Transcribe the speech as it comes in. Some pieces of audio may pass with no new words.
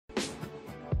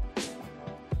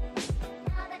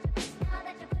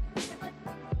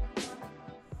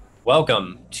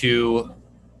Welcome to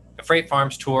the Freight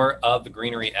Farms tour of the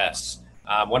Greenery S.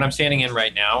 What I'm standing in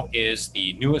right now is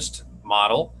the newest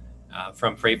model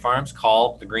from Freight Farms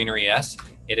called the Greenery S.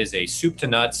 It is a soup to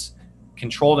nuts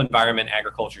controlled environment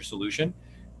agriculture solution.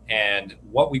 And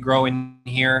what we grow in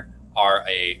here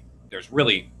there's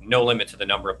really no limit to the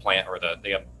number of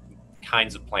the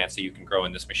kinds of plants that you can grow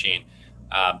in this machine.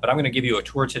 But I'm going to give you a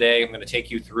tour today. I'm going to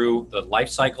take you through the life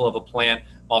cycle of a plant.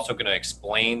 I'm also going to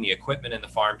explain the equipment in the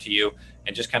farm to you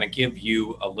and just kind of give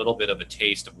you a little bit of a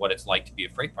taste of what it's like to be a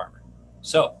freight farmer.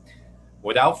 So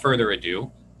without further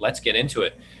ado, let's get into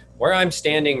it. Where I'm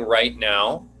standing right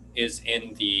now is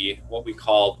in what we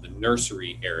call the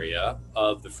nursery area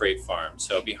of the freight farm.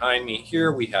 So behind me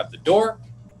here, we have the door.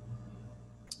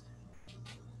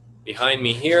 Behind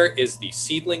me here is the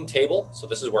seedling table. So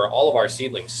this is where all of our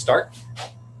seedlings start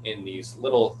in these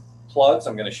little plugs.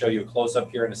 I'm going to show you a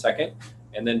close-up here in a second.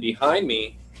 And then behind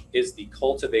me is the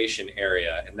cultivation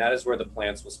area, and that is where the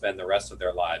plants will spend the rest of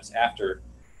their lives after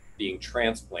being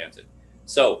transplanted.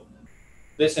 So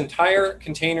this entire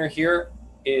container here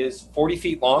is 40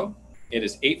 feet long. It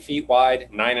is 8 feet wide,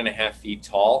 9.5 feet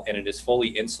tall, and it is fully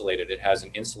insulated. It has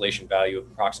an insulation value of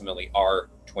approximately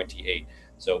R28.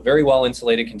 So very well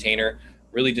insulated container,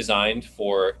 really designed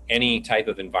for any type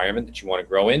of environment that you want to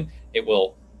grow in. It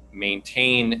will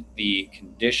maintain the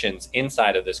conditions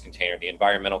inside of this container, the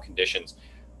environmental conditions,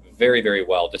 very, very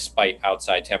well, despite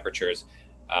outside temperatures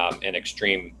and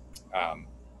extreme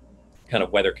kind of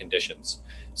weather conditions.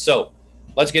 So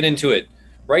let's get into it.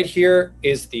 Right here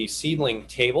is the seedling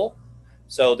table.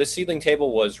 So this seedling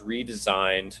table was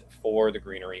redesigned for the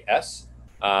Greenery S.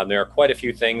 There are quite a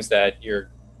few things that you're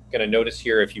going to notice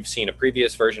here if you've seen a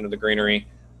previous version of the Greenery,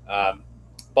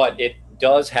 but it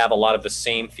does have a lot of the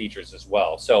same features as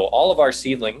well. So all of our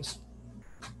seedlings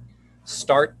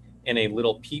start in a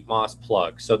little peat moss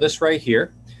plug. So this right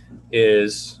here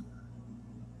is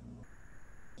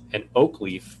an oak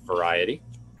leaf variety.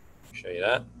 I'll show you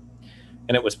that.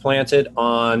 And it was planted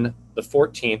on the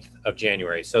 14th of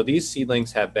January. So these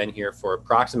seedlings have been here for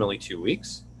approximately 2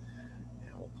 weeks.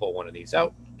 And we'll pull one of these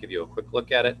out, give you a quick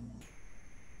look at it.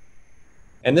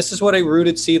 And this is what a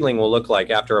rooted seedling will look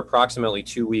like after approximately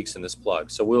 2 weeks in this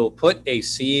plug. So we'll put a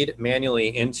seed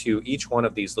manually into each one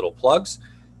of these little plugs.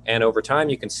 And over time,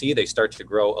 you can see they start to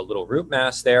grow a little root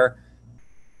mass there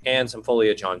and some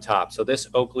foliage on top. So this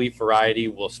oak leaf variety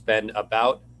will spend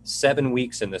about 7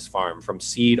 weeks in this farm from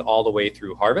seed all the way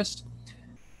through harvest.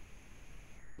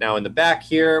 Now in the back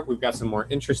here, we've got some more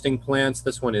interesting plants.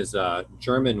 This one is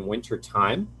German winter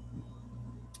thyme.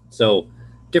 So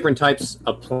different types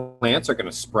of plants are going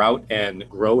to sprout and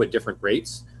grow at different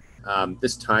rates.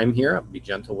 This thyme here, I'll be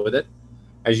gentle with it,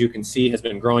 as you can see, has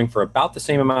been growing for about the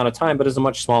same amount of time, but is a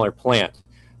much smaller plant.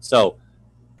 So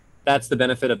that's the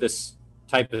benefit of this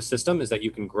type of system, is that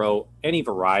you can grow any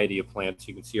variety of plants.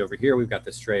 You can see over here, we've got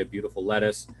this tray of beautiful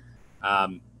lettuce.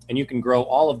 And you can grow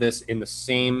all of this in the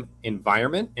same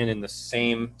environment and in the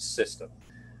same system.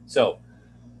 So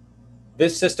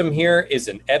this system here is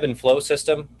an ebb and flow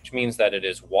system, which means that it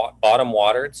is bottom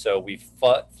watered. So we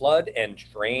flood and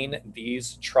drain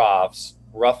these troughs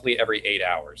roughly every 8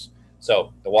 hours.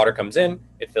 So the water comes in,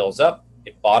 it fills up,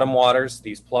 it bottom waters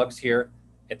these plugs here,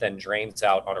 it then drains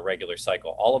out on a regular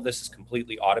cycle. All of this is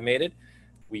completely automated.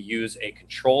 We use a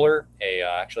controller,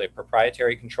 actually a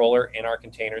proprietary controller in our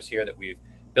containers here that we've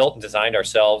built and designed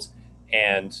ourselves,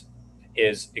 and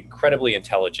is incredibly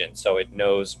intelligent. So it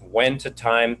knows when to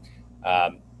time,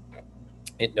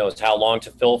 it knows how long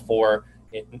to fill for.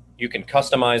 You can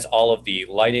customize all of the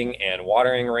lighting and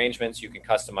watering arrangements. You can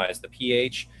customize the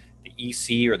pH, the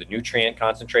EC, or the nutrient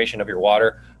concentration of your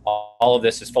water. All of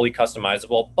this is fully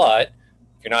customizable, but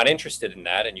if you're not interested in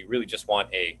that and you really just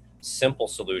want a simple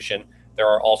solution, there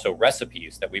are also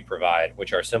recipes that we provide,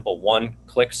 which are a simple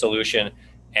one-click solution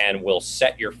and will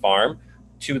set your farm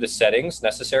to the settings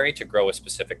necessary to grow a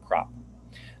specific crop.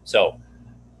 So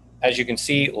as you can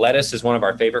see, lettuce is one of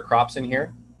our favorite crops in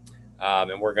here.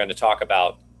 And we're going to talk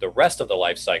about the rest of the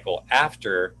life cycle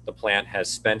after the plant has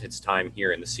spent its time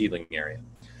here in the seedling area.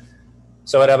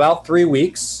 So at about 3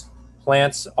 weeks,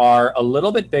 plants are a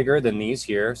little bit bigger than these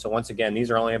here. So once again, these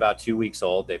are only about 2 weeks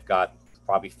old. They've got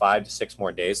probably 5 to 6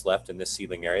 more days left in this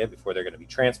seedling area before they're going to be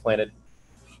transplanted.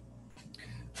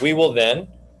 We will then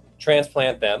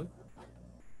transplant them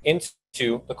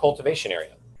into the cultivation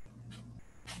area.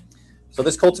 So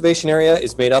this cultivation area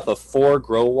is made up of 4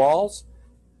 grow walls.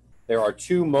 There are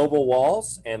 2 mobile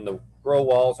walls, and the grow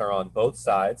walls are on both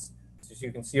sides. So as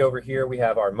you can see over here, we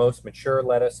have our most mature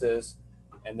lettuces,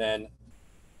 and then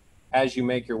as you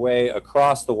make your way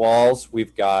across the walls,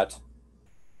 we've got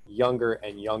younger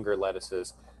and younger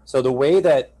lettuces. So the way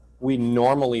that we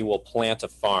normally will plant a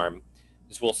farm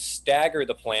is we'll stagger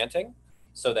the planting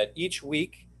so that each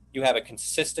week you have a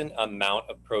consistent amount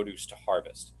of produce to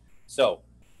harvest. So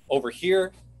over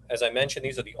here, as I mentioned,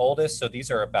 these are the oldest. So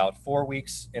these are about 4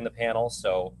 weeks in the panel.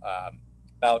 So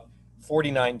about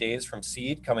 49 days from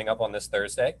seed coming up on this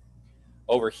Thursday.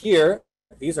 Over here,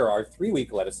 these are our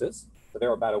 3-week lettuces. So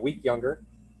they're about a week younger.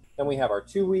 Then we have our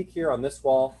 2-week here on this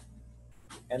wall.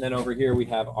 And then over here, we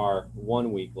have our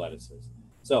 1-week lettuces.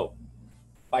 So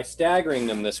by staggering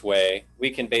them this way, we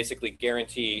can basically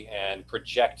guarantee and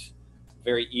project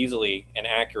very easily and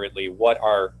accurately what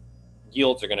our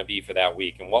yields are going to be for that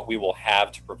week and what we will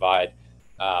have to provide.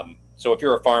 So if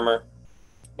you're a farmer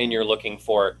and you're looking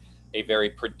for a very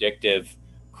predictive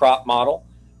crop model,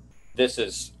 this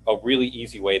is a really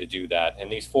easy way to do that.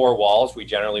 And these 4 walls, we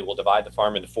generally will divide the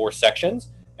farm into 4 sections,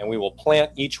 and we will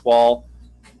plant each wall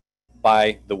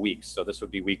by the weeks. So this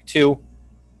would be week 2,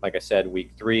 like I said,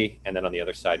 week 3, and then on the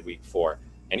other side, week 4.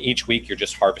 And each week you're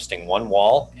just harvesting 1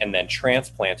 wall and then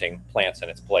transplanting plants in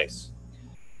its place.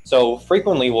 So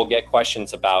frequently we'll get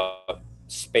questions about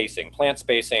spacing, plant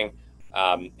spacing,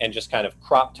 and just kind of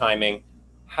crop timing.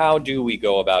 How do we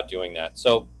go about doing that?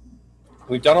 So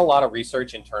we've done a lot of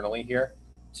research internally here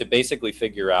to basically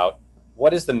figure out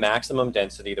what is the maximum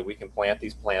density that we can plant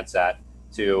these plants at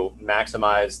to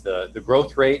maximize the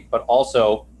growth rate, but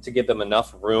also to give them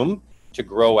enough room to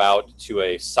grow out to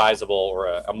a sizable or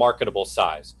a marketable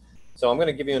size. So I'm going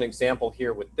to give you an example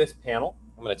here with this panel.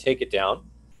 I'm going to take it down.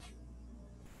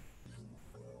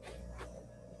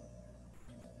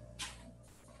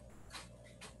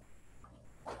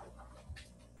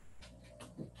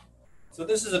 So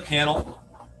this is a panel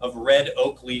of red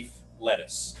oak leaf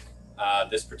lettuce.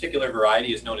 This particular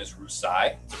variety is known as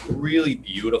Rusai. It's a really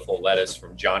beautiful lettuce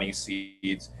from Johnny's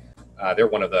Seeds. They're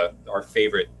one of our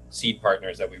favorite seed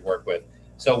partners that we work with.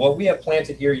 So what we have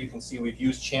planted here, you can see we've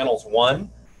used channels 1,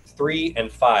 3,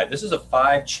 and 5. This is a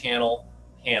 5-channel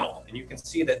panel, and you can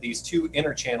see that these 2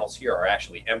 inner channels here are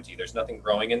actually empty. There's nothing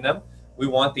growing in them. We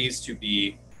want these to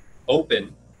be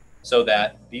open so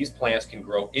that these plants can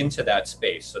grow into that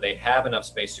space, so they have enough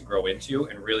space to grow into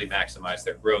and really maximize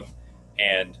their growth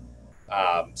and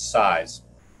size.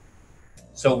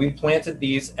 So we planted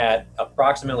these at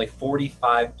approximately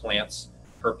 45 plants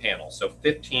per panel, so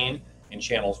 15 in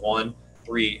channels 1,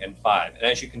 3, and 5. And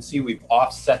as you can see, we've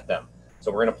offset them.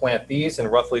 So we're going to plant these in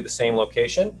roughly the same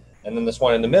location, and then this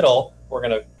one in the middle, we're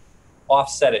going to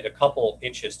offset it a couple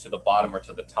inches to the bottom or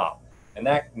to the top. And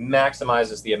that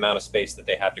maximizes the amount of space that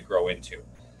they have to grow into.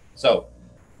 So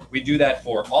we do that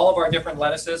for all of our different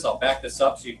lettuces. I'll back this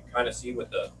up so you can kind of see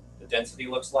what the density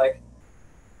looks like.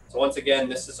 So once again,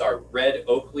 this is our red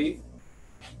oak leaf.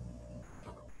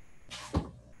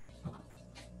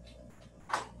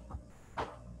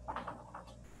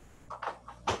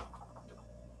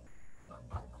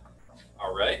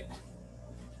 All right.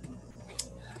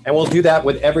 And we'll do that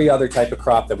with every other type of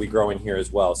crop that we grow in here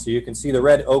as well. So you can see the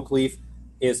red oak leaf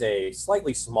is a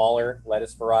slightly smaller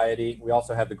lettuce variety. We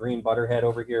also have the green butterhead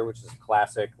over here, which is a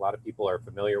classic. A lot of people are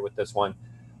familiar with this one.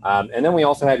 And then we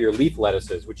also have your leaf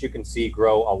lettuces, which you can see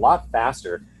grow a lot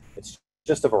faster. It's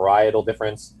just a varietal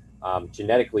difference.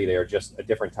 Genetically, they are just a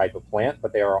different type of plant,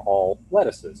 but they are all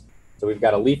lettuces. So we've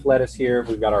got a leaf lettuce here.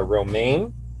 We've got our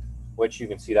romaine, which you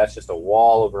can see that's just a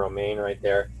wall of romaine right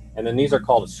there. And then these are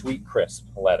called a sweet crisp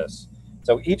lettuce.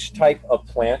 So each type of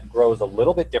plant grows a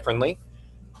little bit differently.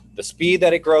 The speed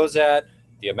that it grows at,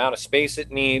 the amount of space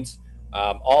it needs,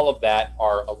 all of that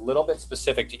are a little bit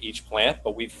specific to each plant,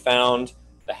 but we've found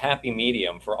the happy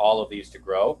medium for all of these to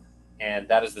grow, and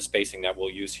that is the spacing that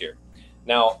we'll use here.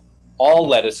 Now, all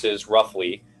lettuces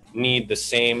roughly have the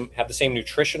same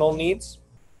nutritional needs.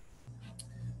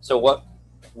 So what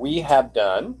we have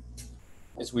done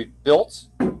is we've built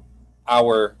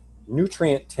our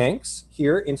nutrient tanks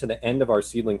here into the end of our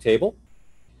seedling table.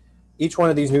 Each one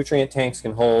of these nutrient tanks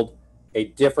can hold a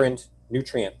different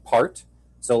nutrient part.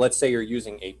 So let's say you're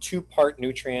using a 2-part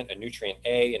nutrient, a nutrient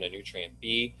A and a nutrient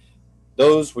B.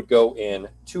 Those would go in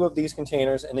 2 of these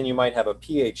containers, and then you might have a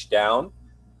pH down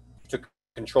to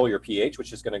control your pH,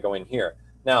 which is going to go in here.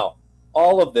 Now,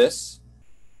 all of this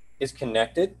is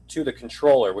connected to the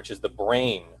controller, which is the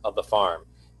brain of the farm.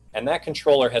 And that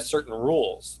controller has certain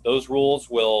rules. Those rules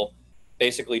will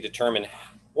basically determine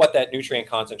what that nutrient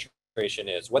concentration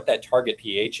is, what that target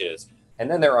pH is. And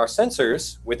then there are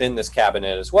sensors within this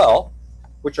cabinet as well,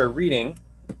 which are reading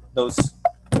those,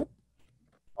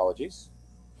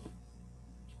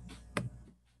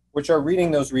 which are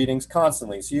reading those readings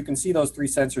constantly. So you can see those 3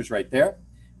 sensors right there.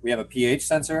 We have a pH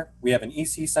sensor, we have an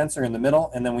EC sensor in the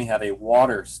middle, and then we have a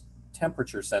water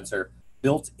temperature sensor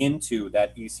built into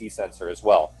that EC sensor as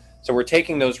well. So we're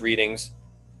taking those readings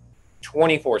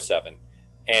 24/7.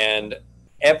 And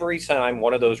every time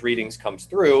one of those readings comes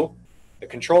through, the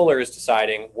controller is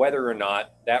deciding whether or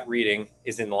not that reading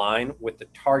is in line with the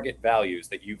target values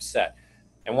that you've set.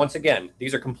 And once again,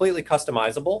 these are completely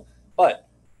customizable, but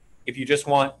if you just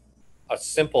want a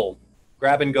simple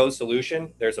grab and go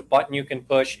solution, there's a button you can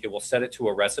push, it will set it to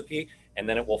a recipe, and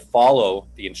then it will follow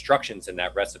the instructions in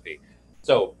that recipe.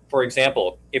 So for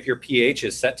example, if your pH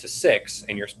is set to 6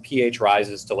 and your pH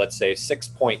rises to, let's say,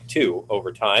 6.2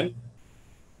 over time,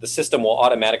 the system will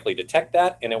automatically detect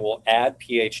that and it will add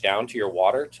pH down to your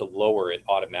water to lower it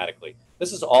automatically.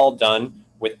 This is all done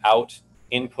without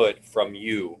input from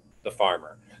you, the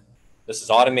farmer. This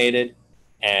is automated,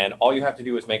 and all you have to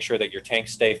do is make sure that your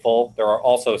tanks stay full. There are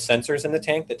also sensors in the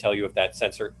tank that tell you if that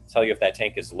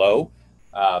tank is low.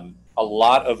 A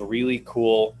lot of really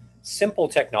cool, simple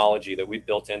technology that we've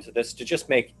built into this to just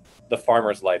make the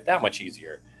farmer's life that much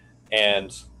easier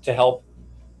and to help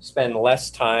spend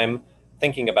less time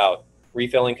thinking about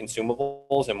refilling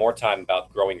consumables and more time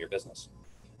about growing your business.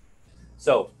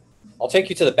 So I'll take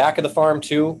you to the back of the farm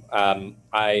too.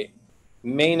 I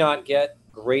may not get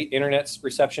great internet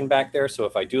reception back there, so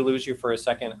if I do lose you for a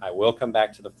second, I will come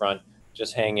back to the front.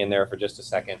 Just hang in there for just a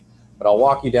second. But I'll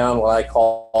walk you down what I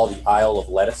call the aisle of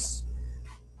lettuce.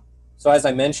 So as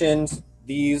I mentioned,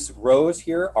 these rows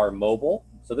here are mobile.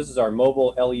 So this is our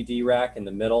mobile LED rack in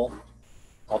the middle.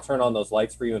 I'll turn on those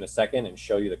lights for you in a second and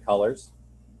show you the colors.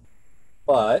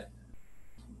 But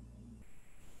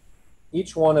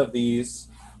each one of these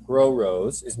grow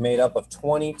rows is made up of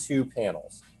 22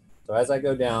 panels. So as I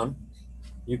go down,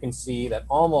 you can see that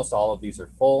almost all of these are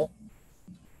full.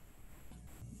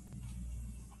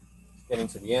 Getting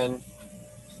to the end,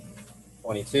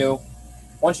 22.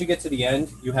 Once you get to the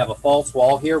end, you have a false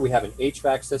wall here. We have an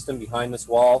HVAC system behind this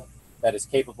wall that is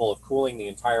capable of cooling the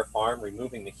entire farm,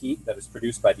 removing the heat that is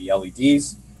produced by the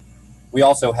LEDs. We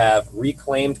also have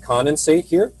reclaimed condensate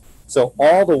here. So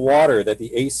all the water that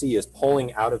the AC is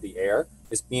pulling out of the air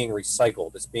is being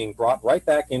recycled. It's being brought right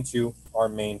back into our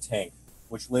main tank,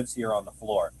 which lives here on the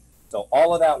floor. So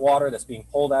all of that water that's being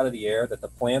pulled out of the air that the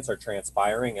plants are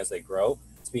transpiring as they grow,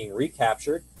 it's being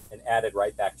recaptured and added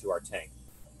right back to our tank.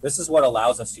 This is what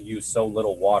allows us to use so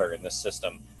little water in this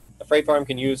system. The freight farm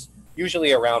can use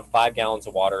usually around 5 gallons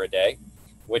of water a day,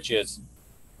 which is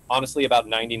honestly about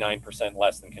 99%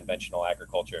 less than conventional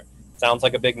agriculture. Sounds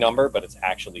like a big number, but it's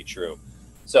actually true.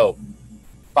 So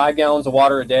 5 gallons of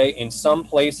water a day. In some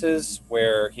places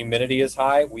where humidity is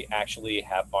high, we actually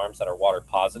have farms that are water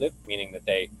positive, meaning that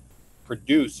they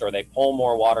produce or they pull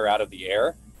more water out of the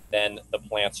air than the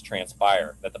plants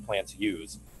transpire, that the plants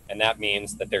use. And that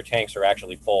means that their tanks are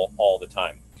actually full all the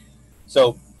time.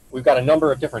 So we've got a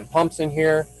number of different pumps in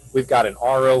here. We've got an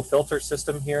RO filter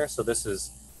system here. So this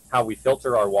is how we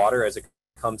filter our water as it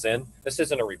comes in. This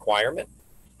isn't a requirement,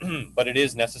 but it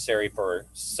is necessary for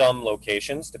some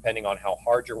locations, depending on how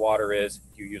hard your water is,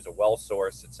 if you use a well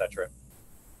source, etc.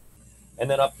 And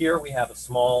then up here, we have a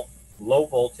small low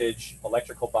voltage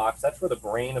electrical box. That's where the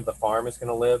brain of the farm is going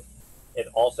to live. It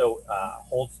also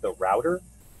holds the router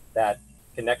that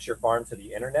connects your farm to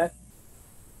the internet.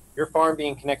 Your farm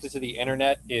being connected to the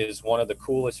internet is one of the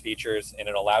coolest features, and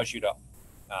it allows you to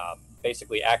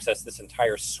basically access this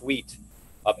entire suite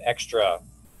of extra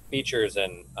features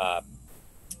and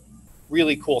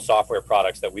really cool software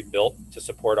products that we've built to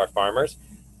support our farmers.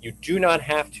 You do not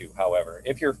have to, however.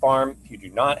 If your farm, if you do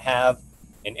not have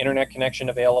an internet connection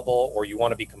available or you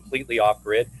want to be completely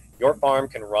off-grid, your farm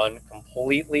can run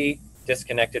completely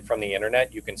disconnected from the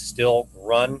internet. You can still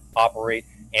run, operate,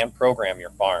 and program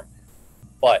your farm.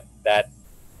 But that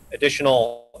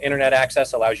additional internet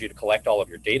access allows you to collect all of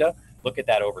your data, look at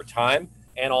that over time,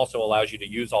 and also allows you to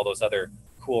use all those other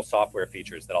cool software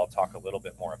features that I'll talk a little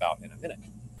bit more about in a minute.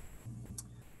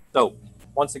 So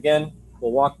once again,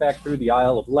 we'll walk back through the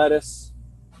aisle of lettuce.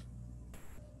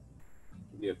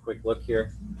 Give you a quick look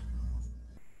here.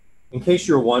 In case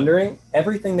you're wondering,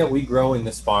 everything that we grow in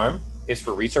this farm is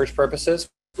for research purposes.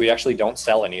 We actually don't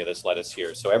sell any of this lettuce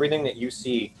here. So everything that you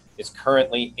see is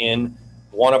currently in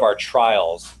one of our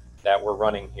trials that we're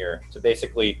running here to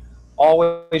basically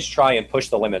always try and push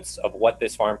the limits of what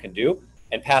this farm can do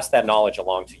and pass that knowledge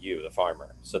along to you, the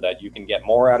farmer, so that you can get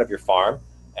more out of your farm,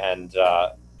 and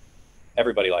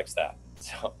everybody likes that.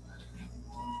 So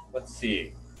let's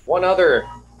see. One other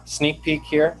sneak peek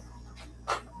here.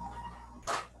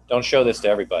 Don't show this to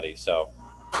everybody, so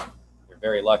you're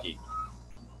very lucky.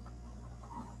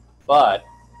 But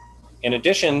in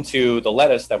addition to the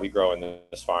lettuce that we grow in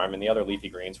this farm and the other leafy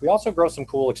greens, we also grow some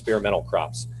cool experimental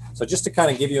crops. So just to kind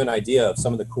of give you an idea of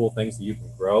some of the cool things that you can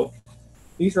grow,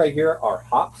 these right here are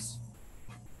hops.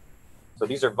 So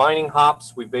these are vining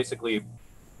hops. We've basically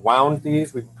wound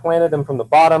these. We've planted them from the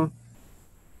bottom,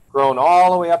 grown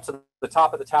all the way up to the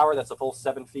top of the tower. That's a full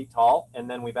 7 feet tall. And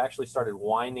then we've actually started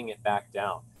winding it back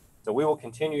down. So we will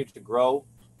continue to grow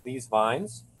these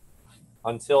vines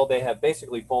until they have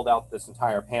basically pulled out this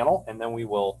entire panel, and then we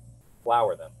will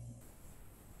flower them.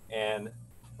 And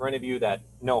for any of you that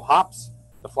know hops,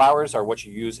 the flowers are what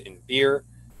you use in beer.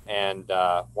 And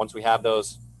once we have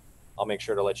those, I'll make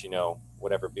sure to let you know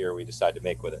whatever beer we decide to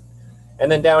make with it.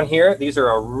 And then down here, these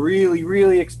are a really,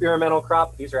 really experimental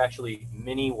crop. These are actually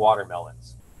mini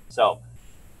watermelons. So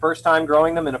first time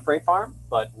growing them in a freight farm,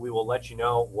 but we will let you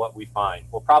know what we find.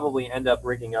 We'll probably end up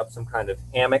rigging up some kind of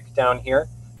hammock down here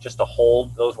just to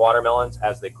hold those watermelons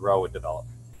as they grow and develop.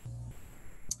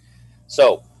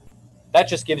 So that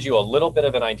just gives you a little bit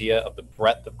of an idea of the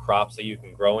breadth of crops that you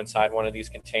can grow inside one of these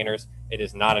containers. It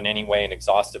is not in any way an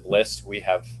exhaustive list. We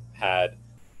have had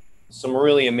some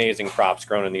really amazing crops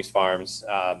grown in these farms,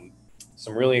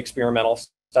 some really experimental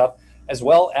stuff, as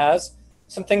well as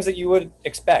some things that you would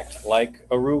expect, like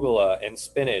arugula and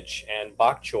spinach and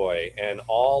bok choy and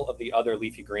all of the other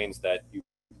leafy greens that you've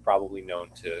probably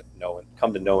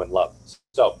come to know and love.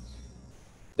 So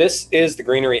this is the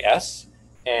Greenery S,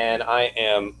 and I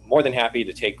am more than happy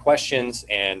to take questions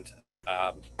and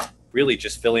really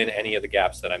just fill in any of the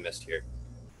gaps that I missed here.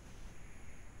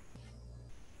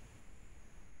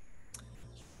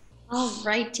 All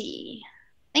righty.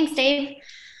 Thanks, Dave.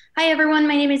 Hi, everyone.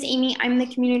 My name is Amy. I'm the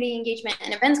Community Engagement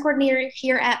and Events Coordinator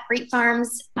here at Freight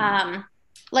Farms.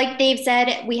 Like Dave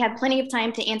said, we have plenty of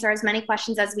time to answer as many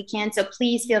questions as we can, so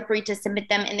please feel free to submit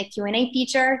them in the Q&A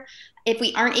feature. If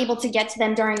we aren't able to get to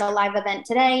them during the live event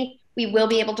today, we will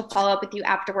be able to follow up with you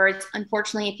afterwards.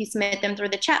 Unfortunately, if you submit them through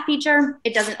the chat feature,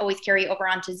 it doesn't always carry over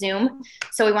onto Zoom.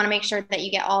 So we want to make sure that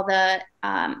you get all the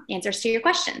answers to your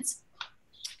questions.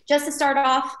 Just to start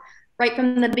off, right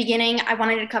from the beginning, I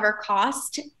wanted to cover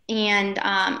cost and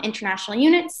international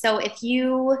units. So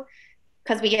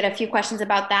because we get a few questions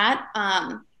about that,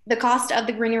 the cost of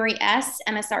the Greenery S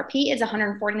MSRP is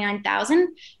 $149,000.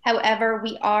 However,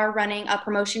 we are running a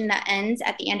promotion that ends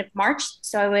at the end of March.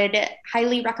 So I would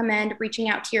highly recommend reaching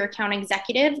out to your account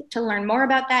executive to learn more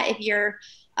about that if you're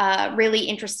really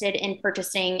interested in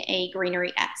purchasing a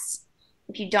Greenery S.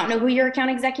 If you don't know who your account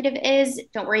executive is,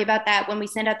 don't worry about that. When we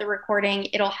send out the recording,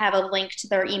 it'll have a link to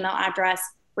their email address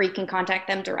where you can contact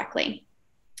them directly.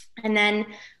 And then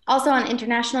also on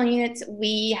international units,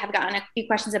 we have gotten a few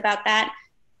questions about that.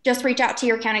 Just reach out to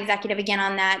your account executive again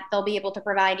on that. They'll be able to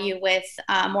provide you with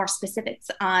more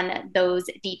specifics on those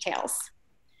details.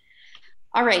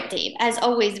 All right, Dave, as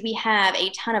always, we have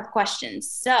a ton of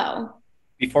questions. So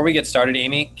before we get started,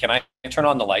 Amy, can I turn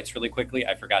on the lights really quickly?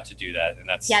 I forgot to do that, and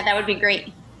that's yeah, that would be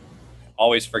great.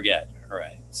 Always forget. All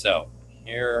right, so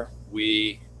here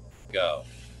we go.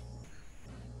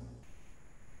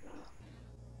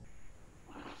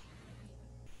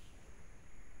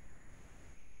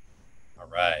 All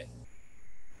right.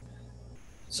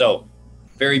 So,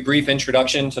 very brief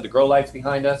introduction to the grow lights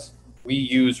behind us. We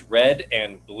use red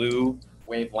and blue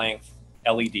wavelength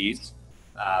LEDs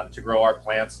to grow our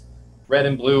plants. Red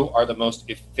and blue are the most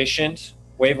efficient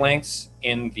wavelengths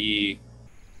in the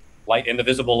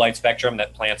visible light spectrum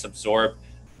that plants absorb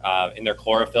in their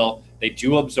chlorophyll. They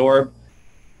do absorb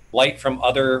light from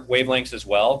other wavelengths as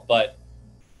well, but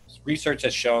research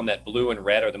has shown that blue and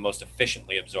red are the most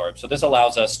efficiently absorbed. So this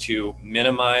allows us to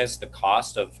minimize the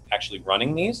cost of actually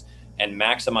running these and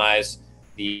maximize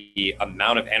the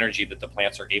amount of energy that the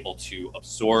plants are able to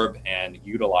absorb and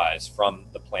utilize from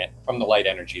the light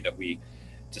energy that we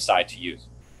decide to use.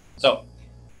 So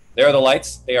there are the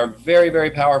lights. They are very,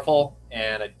 very powerful,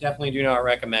 and I definitely do not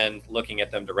recommend looking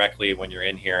at them directly when you're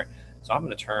in here. So I'm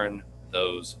going to turn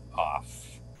those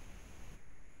off.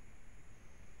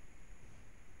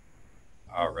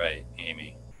 All right,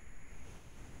 Amy.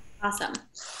 Awesome.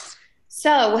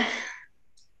 So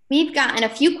we've gotten a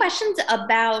few questions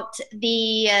about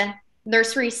the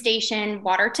nursery station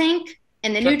water tank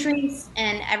and the nutrients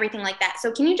and everything like that.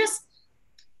 So can you just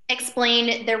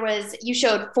explain, you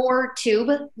showed 4 tube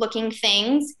looking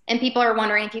things, and people are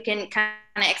wondering if you can kind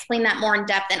of explain that more in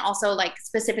depth, and also like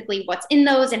specifically what's in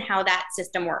those and how that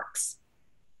system works.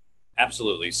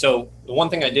 Absolutely. So the one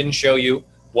thing I didn't show you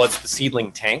was the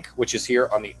seedling tank, which is here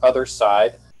on the other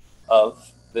side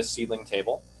of this seedling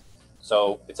table.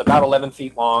 So it's about 11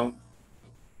 feet long.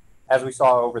 As we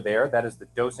saw over there, that is the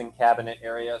dosing cabinet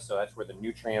area. So that's where the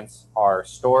nutrients are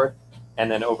stored. And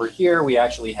then over here, we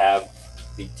actually have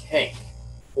the tank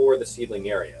for the seedling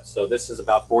area. So this is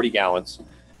about 40 gallons.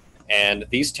 And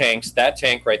these tanks, that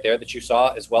tank right there that you saw,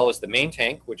 as well as the main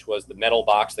tank, which was the metal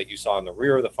box that you saw in the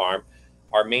rear of the farm,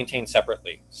 are maintained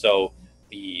separately. So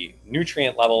the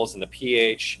nutrient levels and the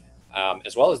pH,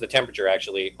 as well as the temperature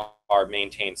actually, are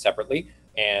maintained separately.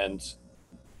 And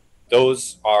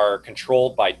those are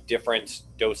controlled by different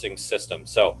dosing systems.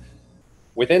 So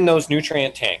within those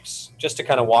nutrient tanks, just to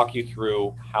kind of walk you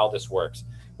through how this works,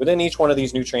 within each one of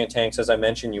these nutrient tanks, as I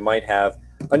mentioned, you might have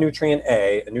a nutrient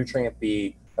A, a nutrient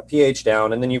B, a pH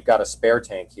down, and then you've got a spare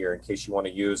tank here in case you want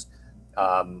to use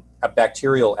a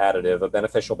bacterial additive, a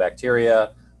beneficial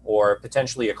bacteria, or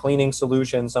potentially a cleaning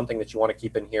solution, something that you want to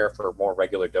keep in here for more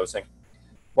regular dosing.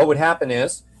 What would happen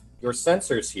is your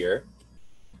sensors here,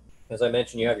 as I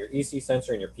mentioned, you have your EC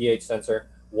sensor and your pH sensor.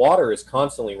 Water is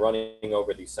constantly running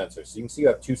over these sensors. So you can see you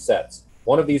have two sets.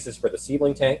 One of these is for the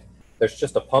seedling tank. There's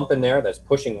just a pump in there that's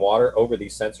pushing water over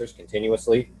these sensors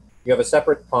continuously. You have a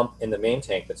separate pump in the main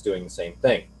tank that's doing the same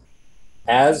thing.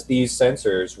 As these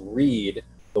sensors read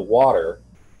the water,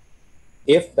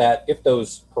 if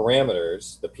those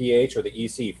parameters, the pH or the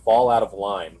EC, fall out of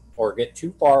line or get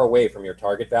too far away from your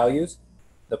target values,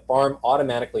 the farm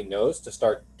automatically knows to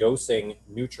start dosing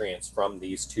nutrients from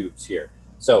these tubes here.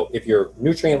 So if your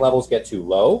nutrient levels get too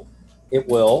low, it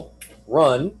will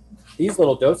run these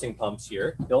little dosing pumps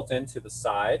here built into the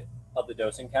side of the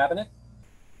dosing cabinet.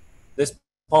 This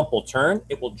pump will turn,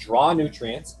 it will draw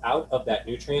nutrients out of that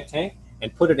nutrient tank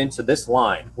and put it into this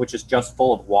line, which is just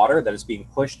full of water that is being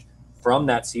pushed from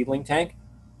that seedling tank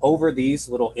over these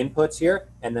little inputs here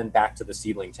and then back to the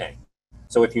seedling tank.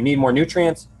 So if you need more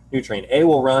nutrients, nutrient A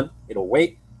will run, it'll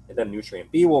wait, and then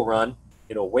nutrient B will run,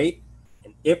 it'll wait,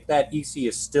 and if that EC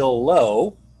is still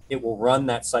low, it will run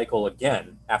that cycle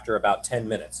again after about 10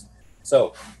 minutes.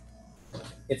 So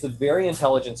it's a very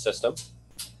intelligent system,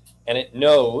 and it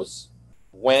knows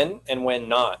when and when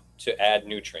not to add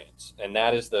nutrients. And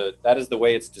that is the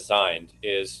way it's designed,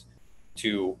 is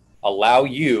to allow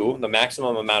you the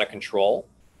maximum amount of control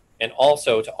and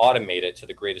also to automate it to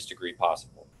the greatest degree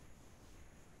possible.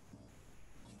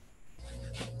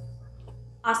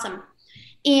 Awesome.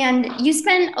 And you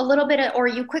spent a little bit of, or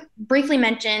you briefly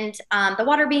mentioned the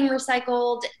water being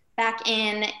recycled back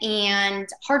in and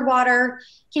hard water.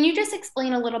 Can you just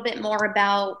explain a little bit more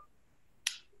about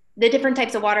the different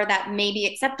types of water that may be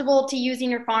acceptable to use in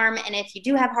your farm? And if you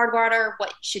do have hard water,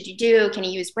 what should you do? Can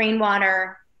you use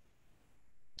rainwater?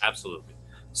 Absolutely.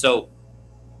 So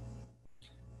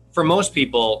for most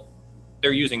people,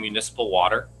 they're using municipal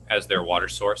water as their water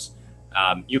source.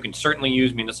 You can certainly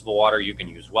use municipal water. You can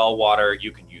use well water.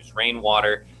 You can use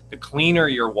rainwater. The cleaner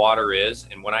your water is,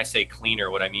 and when I say cleaner,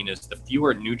 what I mean is the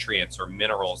fewer nutrients or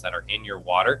minerals that are in your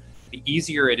water, the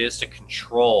easier it is to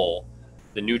control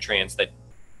the nutrients that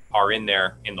are in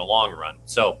there in the long run.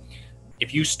 So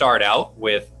if you start out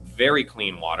with very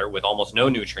clean water with almost no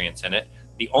nutrients in it,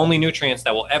 the only nutrients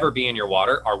that will ever be in your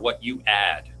water are what you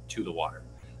add to the water.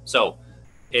 So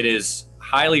it is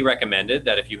highly recommended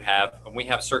that if you have, and we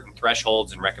have certain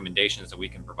thresholds and recommendations that we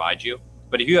can provide you,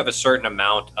 but if you have a certain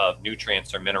amount of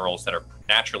nutrients or minerals that are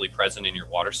naturally present in your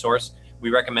water source, we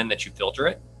recommend that you filter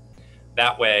it.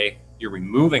 That way you're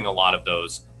removing a lot of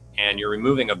those and you're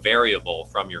removing a variable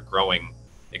from your growing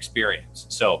experience.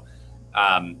 So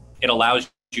it allows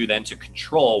you then to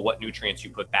control what nutrients you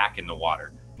put back in the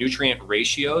water. Nutrient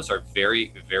ratios are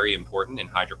very, very important in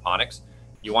hydroponics.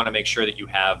 You want to make sure that you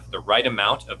have the right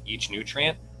amount of each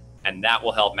nutrient, and that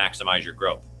will help maximize your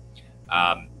growth.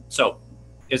 So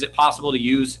is it possible to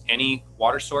use any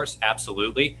water source?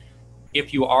 Absolutely.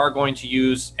 If you are going to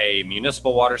use a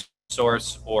municipal water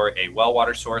source or a well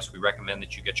water source, we recommend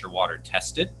that you get your water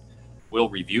tested. We'll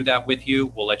review that with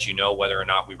you. We'll let you know whether or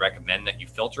not we recommend that you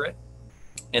filter it.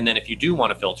 And then if you do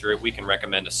want to filter it, we can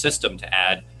recommend a system to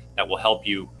add that will help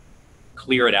you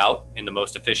clear it out in the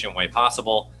most efficient way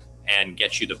possible and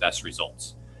get you the best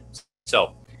results.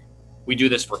 So we do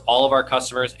this for all of our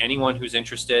customers, anyone who's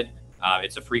interested.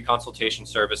 It's a free consultation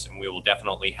service, and we will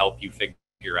definitely help you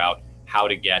figure out how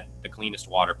to get the cleanest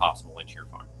water possible into your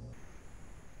farm.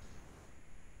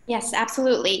 Yes,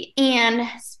 absolutely. And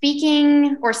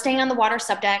speaking or staying on the water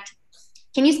subject,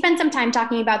 can you spend some time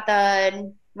talking about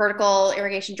the vertical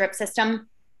irrigation drip system?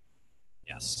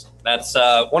 Yes, that's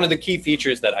one of the key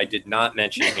features that I did not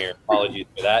mention here. Apologies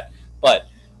for that. But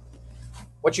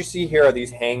what you see here are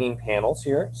these hanging panels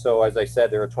here. So as I said,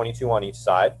 there are 22 on each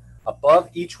side. Above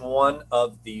each one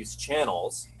of these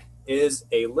channels is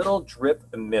a little drip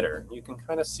emitter. You can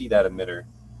kind of see that emitter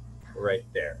right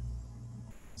there.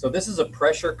 So this is a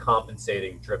pressure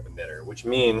compensating drip emitter, which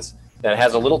means that it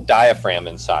has a little diaphragm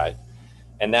inside,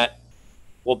 and that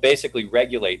will basically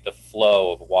regulate the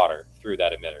flow of water through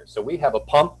that emitter. So we have a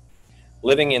pump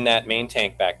living in that main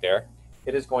tank back there.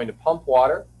 It is going to pump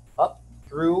water up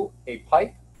through a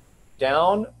pipe,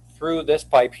 down through this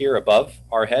pipe here above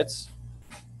our heads.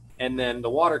 And then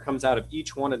the water comes out of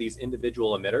each one of these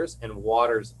individual emitters and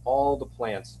waters all the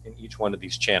plants in each one of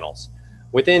these channels.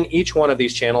 Within each one of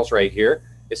these channels right here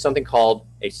is something called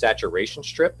a saturation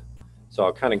strip. So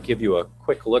I'll kind of give you a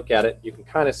quick look at it. You can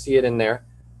kind of see it in there.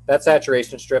 That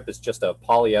saturation strip is just a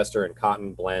polyester and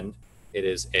cotton blend. It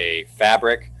is a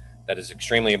fabric that is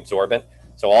extremely absorbent.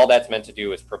 So all that's meant to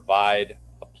do is provide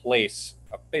a place,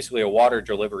 basically a water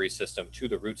delivery system to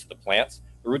the roots of the plants.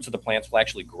 The roots of the plants will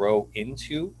actually grow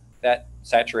into that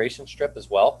saturation strip as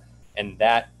well, and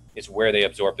that is where they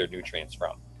absorb their nutrients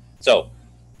from. So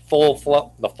full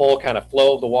flow, the full kind of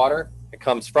flow of the water, it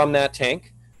comes from that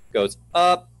tank, goes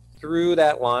up through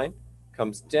that line,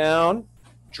 comes down,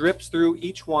 drips through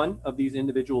each one of these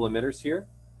individual emitters here,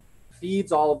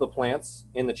 feeds all of the plants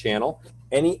in the channel.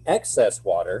 Any excess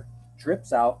water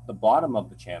drips out the bottom of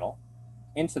the channel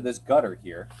into this gutter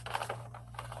here,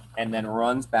 and then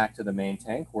runs back to the main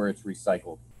tank where it's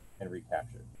recycled and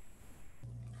recaptured.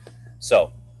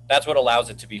 So that's what allows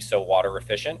it to be so water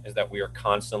efficient, is that we are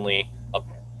constantly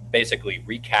basically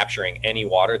recapturing any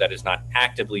water that is not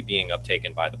actively being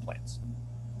uptaken by the plants.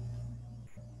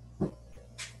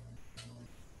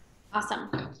 Awesome.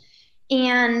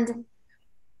 And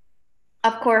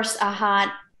of course, a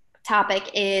hot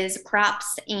topic is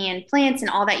crops and plants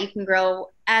and all that you can grow.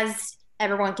 As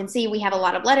everyone can see, we have a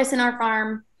lot of lettuce in our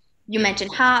farm. You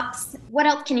mentioned hops. What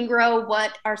else can you grow?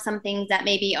 What are some things that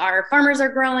maybe our farmers are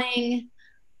growing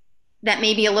that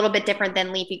may be a little bit different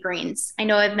than leafy greens? I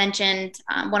know I've mentioned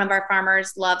one of our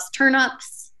farmers loves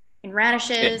turnips and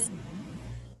radishes.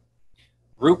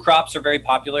 Root crops are very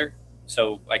popular.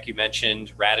 So like you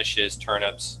mentioned, radishes,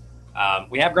 turnips.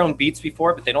 We have grown beets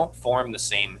before, but they don't form the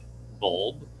same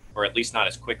bulb, or at least not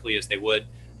as quickly as they would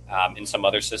in some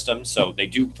other systems. So they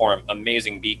do form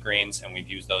amazing beet greens, and we've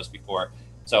used those before.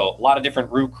 So a lot of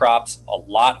different root crops, a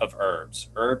lot of herbs.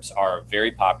 Herbs are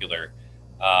very popular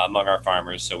among our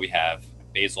farmers. So we have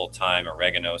basil, thyme,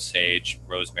 oregano, sage,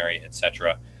 rosemary,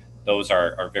 etc. Those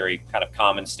are very kind of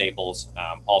common staples.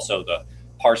 Also the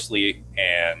parsley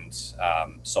and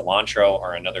cilantro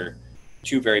are another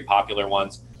two very popular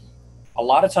ones. A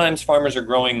lot of times farmers are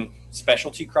growing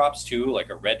specialty crops too, like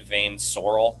a red vein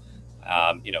sorrel.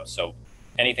 So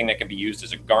anything that can be used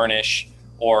as a garnish,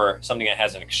 or something that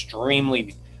has an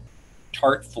extremely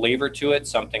tart flavor to it,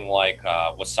 something like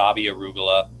wasabi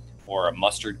arugula or a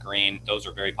mustard green. Those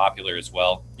are very popular as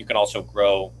well. You can also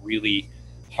grow really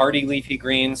hardy leafy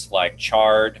greens like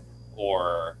chard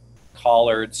or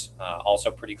collards,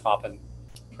 also pretty common.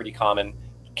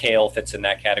 Kale fits in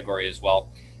that category as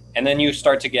well. And then you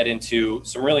start to get into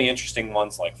some really interesting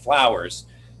ones like flowers.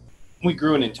 We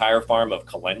grew an entire farm of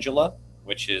calendula,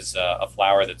 which is a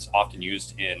flower that's often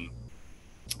used in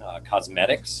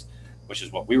cosmetics, which is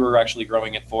what we were actually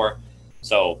growing it for.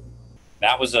 So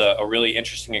that was a really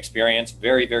interesting experience.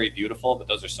 Very, very beautiful, but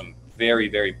those are some very,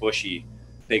 very bushy,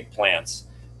 big plants.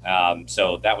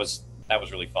 So that was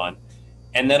really fun.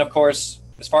 And then, of course,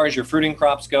 as far as your fruiting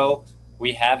crops go,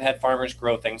 we have had farmers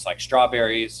grow things like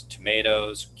strawberries,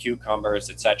 tomatoes, cucumbers,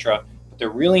 etc. But they're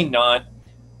really not,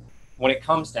 when it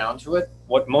comes down to it,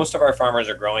 what most of our farmers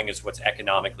are growing is what's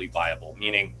economically viable,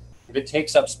 meaning if it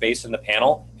takes up space in the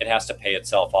panel, it has to pay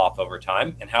itself off over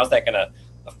time. And how's that going to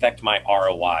affect my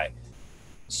ROI?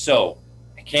 So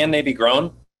can they be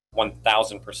grown?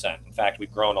 1,000%. In fact,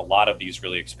 we've grown a lot of these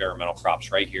really experimental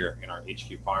crops right here in our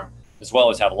HQ farm, as well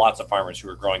as have lots of farmers who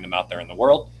are growing them out there in the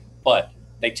world, but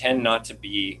they tend not to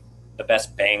be the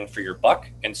best bang for your buck,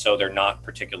 and so they're not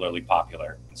particularly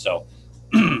popular. And so,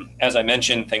 as I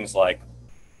mentioned, things like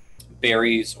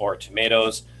berries or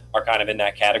tomatoes are kind of in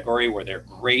that category where they're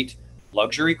great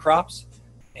luxury crops,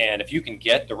 and if you can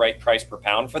get the right price per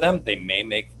pound for them, they may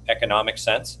make economic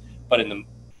sense. But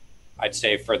I'd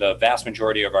say for the vast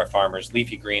majority of our farmers,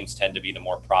 leafy greens tend to be the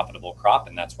more profitable crop,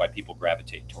 and that's why people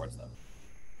gravitate towards them.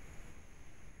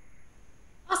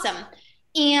 Awesome.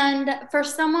 And for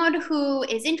someone who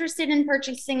is interested in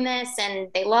purchasing this and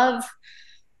they love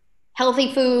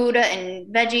healthy food and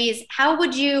veggies, how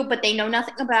would you, but they know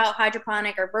nothing about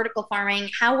hydroponic or vertical farming,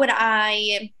 how would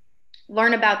I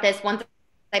learn about this once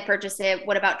I purchase it?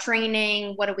 What about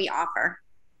training? What do we offer?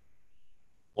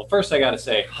 Well, first I got to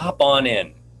say, hop on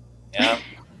in. Yeah.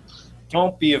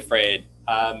 Don't be afraid.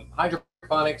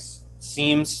 Hydroponics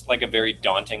seems like a very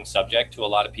daunting subject to a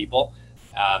lot of people.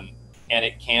 And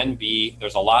it can be,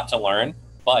 there's a lot to learn,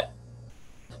 but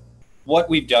what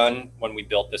we've done when we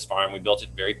built this farm, we built it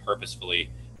very purposefully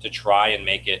to try and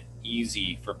make it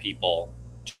easy for people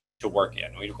to work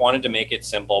in. We wanted to make it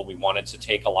simple. We wanted to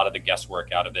take a lot of the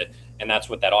guesswork out of it. And that's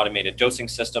what that automated dosing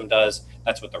system does.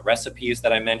 That's what the recipes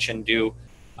that I mentioned do.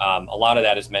 A lot of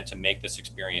that is meant to make this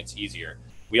experience easier.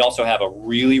 We also have a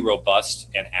really robust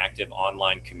and active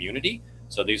online community.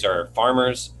 So these are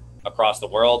farmers across the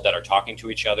world that are talking to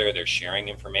each other. They're sharing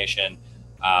information.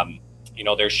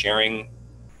 They're sharing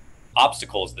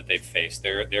obstacles that they've faced.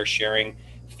 They're sharing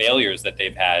failures that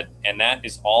they've had, and that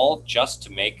is all just to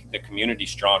make the community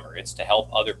stronger. It's to help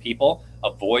other people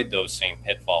avoid those same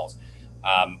pitfalls.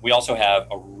 We also have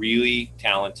a really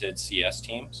talented CS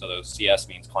team. So those CS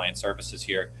means client services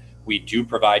here. We do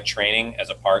provide training as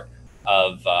a part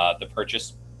of the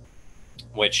purchase,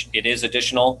 which it is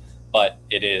additional, but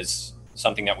it is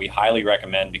something that we highly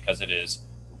recommend because it is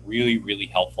really, really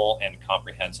helpful and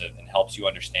comprehensive and helps you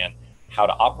understand how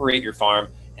to operate your farm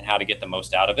and how to get the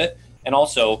most out of it. And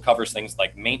also covers things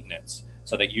like maintenance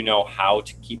so that you know how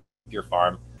to keep your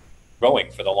farm growing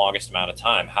for the longest amount of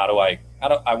time. How do I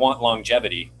want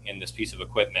longevity in this piece of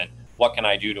equipment? What can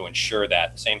I do to ensure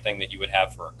that? Same thing that you would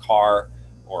have for a car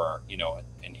or,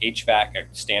 an HVAC,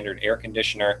 a standard air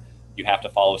conditioner. You have to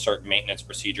follow certain maintenance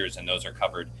procedures, and those are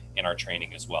covered in our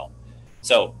training as well.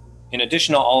 So in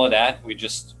addition to all of that, we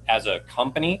just, as a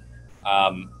company,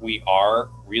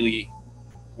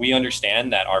 we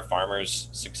understand that our farmers'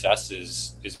 success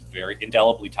is very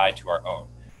indelibly tied to our own.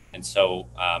 And so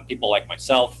people like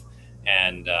myself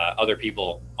and other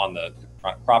people on the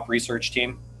crop research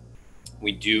team,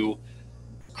 we do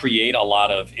create a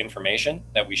lot of information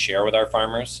that we share with our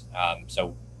farmers.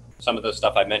 So some of the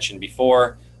stuff I mentioned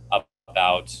before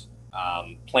about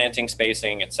planting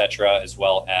spacing, et cetera, as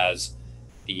well as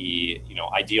the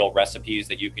ideal recipes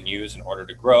that you can use in order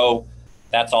to grow.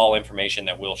 That's all information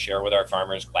that we'll share with our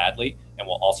farmers gladly. And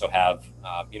we'll also have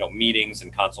meetings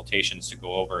and consultations to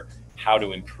go over how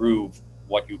to improve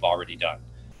what you've already done.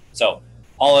 So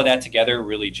all of that together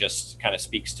really just kind of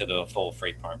speaks to the full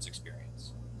Freight Farms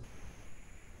experience.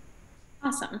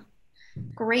 Awesome.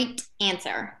 Great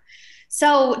answer.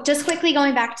 So just quickly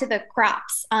going back to the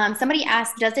crops, somebody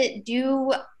asked, does it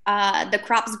do the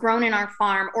crops grown in our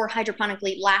farm or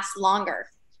hydroponically last longer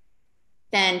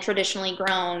than traditionally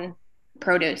grown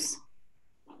produce?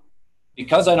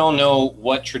 Because I don't know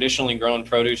what traditionally grown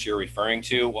produce you're referring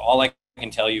to, all I can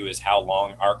tell you is how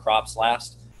long our crops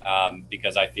last,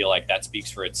 because I feel like that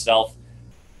speaks for itself.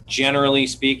 Generally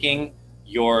speaking,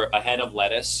 you're ahead of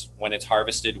lettuce when it's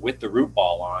harvested with the root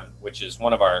ball on, which is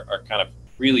one of our kind of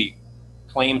really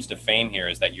claims to fame here,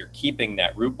 is that you're keeping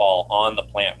that root ball on the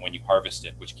plant when you harvest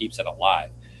it, which keeps it alive.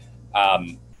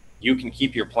 You can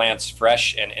keep your plants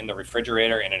fresh and in the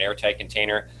refrigerator in an airtight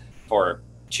container for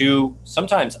 2,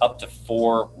 sometimes up to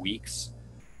 4 weeks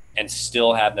and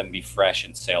still have them be fresh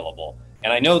and saleable.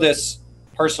 And I know this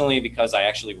personally because I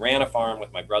actually ran a farm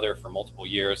with my brother for multiple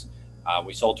years.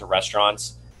 We sold to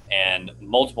restaurants, and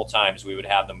multiple times we would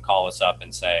have them call us up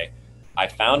and say, I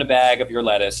found a bag of your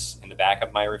lettuce in the back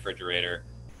of my refrigerator.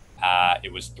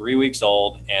 It was 3 weeks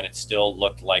old and it still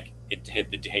looked like it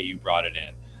did the day you brought it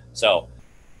in. So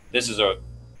this is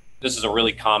a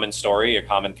really common story, a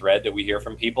common thread that we hear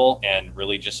from people, and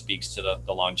really just speaks to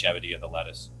the longevity of the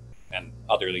lettuce and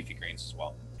other leafy greens as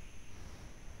well.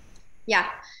 Yeah.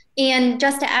 And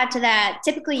just to add to that,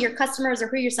 typically your customers or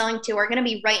who you're selling to are going to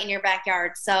be right in your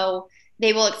backyard. So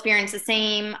they will experience the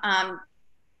same.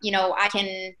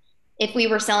 If we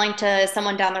were selling to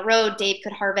someone down the road, Dave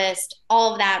could harvest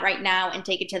all of that right now and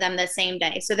take it to them the same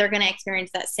day. So they're going to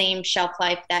experience that same shelf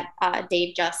life that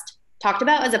Dave just talked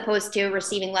about, as opposed to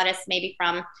receiving lettuce maybe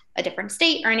from a different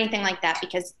state or anything like that,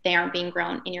 because they aren't being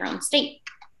grown in your own state.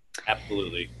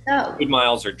 Absolutely. Food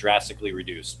miles are drastically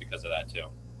reduced because of that too.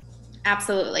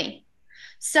 Absolutely.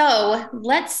 So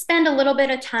let's spend a little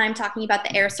bit of time talking about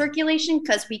the air circulation,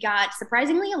 because we got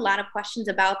surprisingly a lot of questions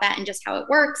about that and just how it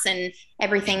works and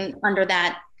everything under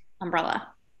that umbrella.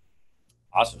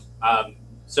 Awesome.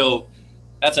 So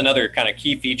that's another kind of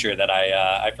key feature that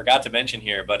I forgot to mention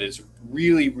here, but is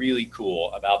really, really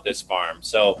cool about this farm.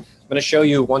 So I'm going to show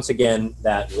you once again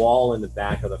that wall in the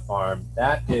back of the farm.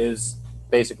 That is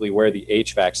basically where the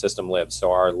HVAC system lives.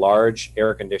 So our large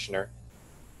air conditioner.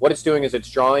 What it's doing is it's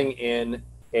drawing in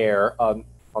air on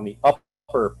the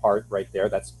upper part right there.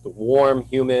 That's the warm,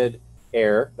 humid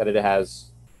air that it has.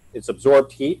 It's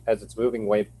absorbed heat as it's moving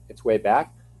its way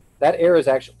back. That air is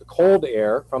actually, the cold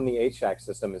air from the HVAC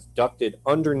system is ducted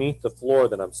underneath the floor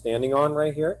that I'm standing on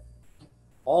right here,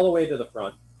 all the way to the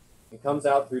front, and comes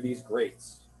out through these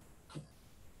grates.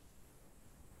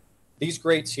 These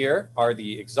grates here are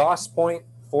the exhaust point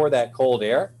for that cold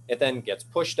air. It then gets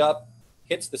pushed up,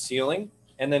 hits the ceiling,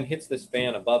 and then hits this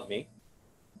fan above me.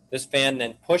 This fan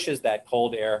then pushes that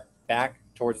cold air back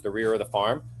towards the rear of the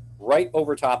farm, right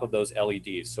over top of those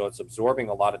LEDs. So it's absorbing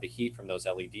a lot of the heat from those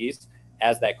LEDs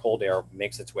as that cold air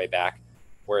makes its way back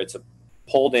where it's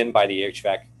pulled in by the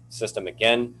HVAC system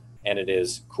again, and it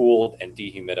is cooled and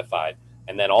dehumidified.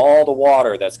 And then all the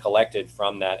water that's collected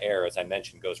from that air, as I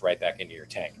mentioned, goes right back into your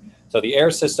tank. So the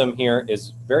air system here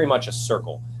is very much a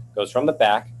circle. It goes from the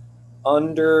back,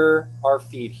 under our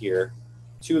feet here,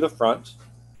 to the front,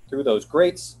 through those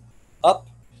grates, up,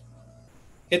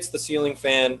 hits the ceiling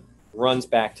fan, runs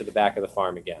back to the back of the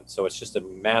farm again. So it's just a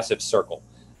massive circle.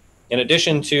 In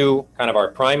addition to kind of our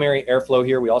primary airflow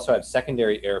here, we also have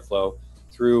secondary airflow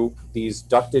through these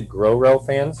ducted grow row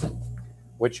fans,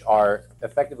 which are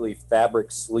effectively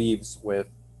fabric sleeves with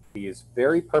these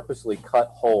very purposely cut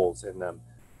holes in them.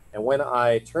 And when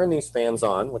I turn these fans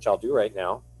on, which I'll do right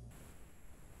now,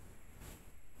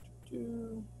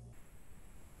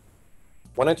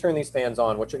 when I turn these fans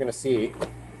on, what you're going to see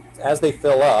is as they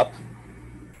fill up,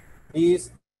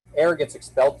 these air gets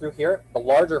expelled through here. The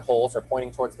larger holes are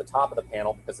pointing towards the top of the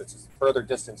panel because it's just further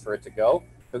distance for it to go.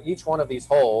 So each one of these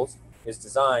holes is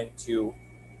designed to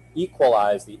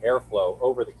equalize the airflow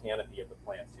over the canopy of the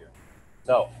plants here.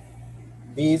 So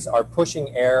these are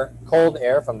pushing air, cold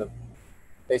air from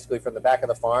basically from the back of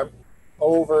the farm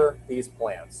over these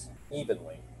plants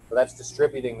evenly. So that's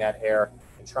distributing that air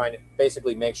and trying to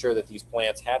basically make sure that these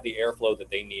plants have the airflow that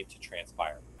they need to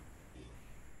transpire.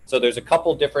 So there's a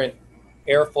couple different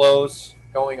airflows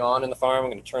going on in the farm.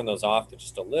 I'm going to turn those off. They're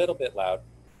just a little bit loud.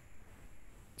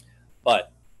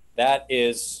 But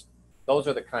those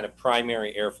are the kind of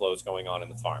primary airflows going on in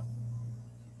the farm.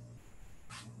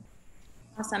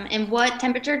 Awesome. And what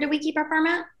temperature do we keep our farm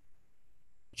at?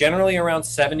 Generally around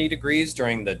 70 degrees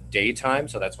during the daytime,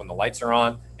 so that's when the lights are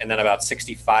on, and then about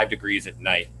 65 degrees at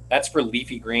night. That's for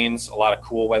leafy greens, a lot of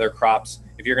cool weather crops.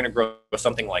 If you're going to grow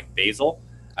something like basil,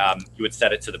 you would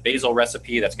set it to the basil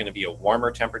recipe. That's going to be a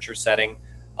warmer temperature setting.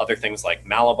 Other things like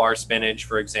Malabar spinach,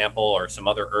 for example, or some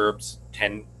other herbs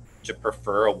tend to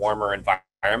prefer a warmer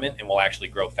environment and will actually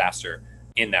grow faster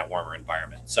in that warmer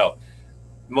environment. So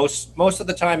most of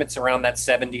the time it's around that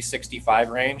 70, 65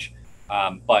 range.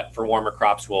 But for warmer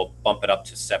crops, we'll bump it up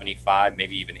to 75,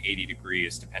 maybe even 80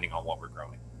 degrees, depending on what we're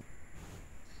growing.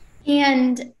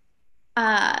 And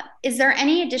is there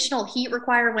any additional heat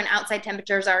required when outside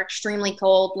temperatures are extremely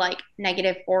cold, like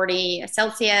 -40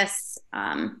 Celsius,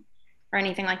 or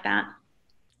anything like that?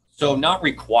 So not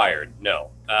required,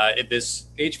 no. This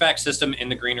HVAC system in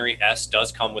the Greenery S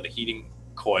does come with a heating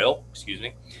coil,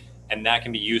 and that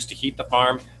can be used to heat the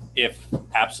farm if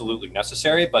absolutely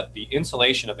necessary, but the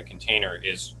insulation of the container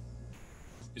is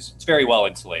it's very well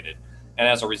insulated. And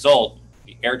as a result,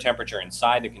 the air temperature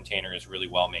inside the container is really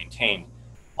well maintained.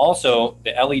 Also,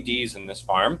 the LEDs in this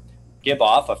farm give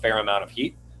off a fair amount of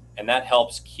heat, and that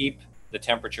helps keep the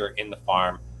temperature in the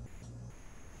farm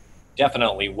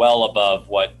definitely well above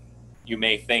what you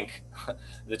may think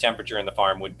the temperature in the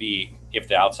farm would be if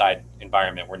the outside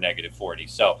environment were -40.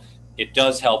 So it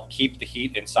does help keep the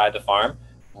heat inside the farm.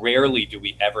 Rarely do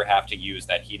we ever have to use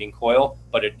that heating coil,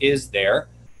 but it is there.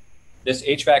 This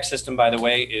HVAC system, by the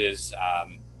way, is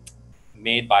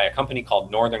made by a company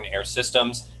called Northern Air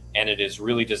Systems, and it is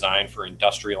really designed for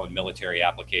industrial and military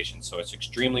applications. So it's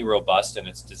extremely robust, and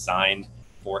it's designed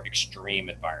for extreme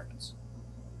environments.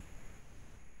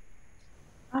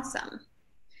 Awesome.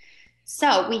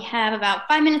 So we have about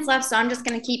 5 minutes left, so I'm just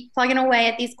going to keep plugging away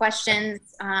at these questions.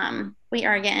 We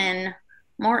are getting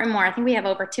more and more. I think we have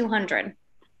over 200.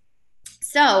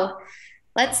 So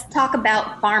let's talk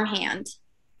about farmhand.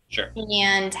 Sure.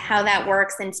 And how that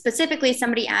works. And specifically,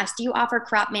 somebody asked, do you offer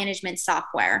crop management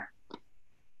software?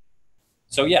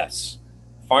 So yes,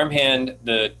 farmhand,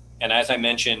 and as I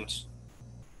mentioned,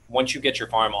 once you get your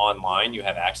farm online, you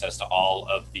have access to all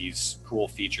of these cool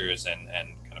features and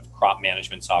kind of crop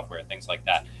management software, things like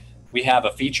that. We have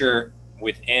a feature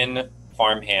within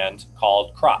farmhand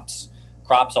called Crops.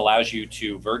 Crops allows you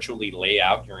to virtually lay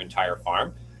out your entire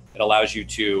farm. It allows you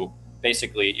to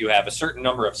basically, you have a certain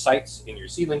number of sites in your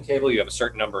seedling table, you have a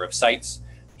certain number of sites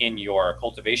in your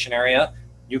cultivation area.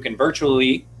 You can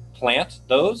virtually plant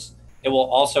those. It will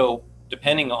also,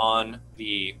 depending on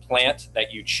the plant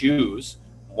that you choose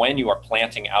when you are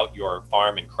planting out your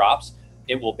farm and crops,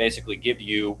 it will basically give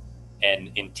you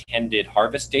an intended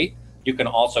harvest date. You can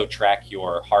also track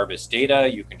your harvest data.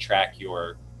 You can track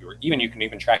you can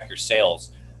even track your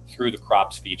sales through the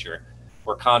crops feature.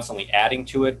 We're constantly adding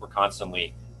to it. We're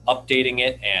constantly updating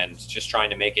it and just trying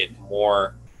to make it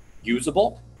more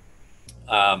usable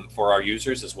for our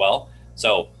users as well.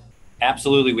 So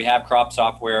absolutely, we have crop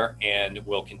software and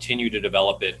we'll continue to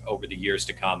develop it over the years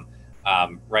to come.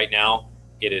 Right now,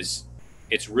 it's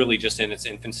really just in its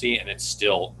infancy and it's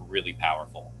still really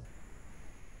powerful.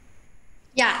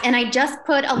 Yeah, and I just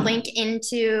put a link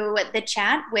into the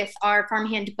chat with our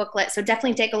farmhand booklet. So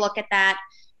definitely take a look at that.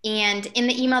 And in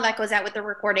the email that goes out with the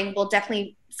recording, we'll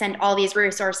definitely send all these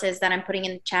resources that I'm putting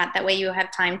in the chat. That way you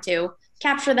have time to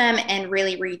capture them and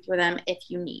really read through them if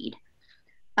you need.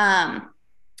 Um,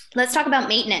 let's talk about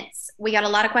maintenance. We got a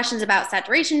lot of questions about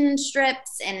saturation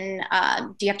strips and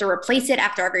do you have to replace it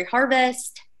after every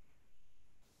harvest?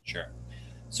 Sure.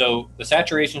 So the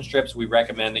saturation strips, we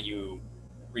recommend that you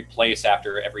replace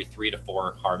after every 3 to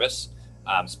 4 harvests,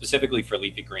 specifically for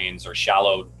leafy greens or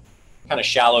kind of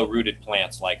shallow rooted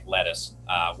plants like lettuce,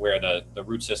 where the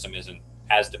root system isn't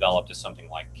as developed as something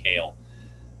like kale.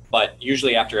 But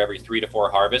usually after every 3 to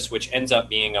 4 harvests, which ends up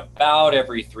being about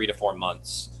every 3 to 4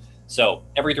 months. So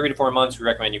every 3 to 4 months, we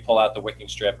recommend you pull out the wicking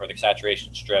strip or the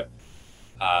saturation strip,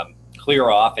 clear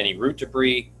off any root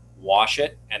debris, wash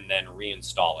it, and then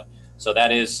reinstall it. So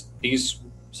that is, these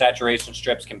saturation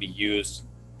strips can be used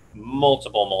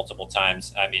multiple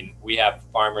times. I mean, we have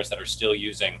farmers that are still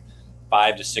using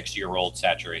 5 to 6 year old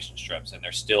saturation strips, and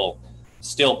they're still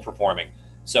performing.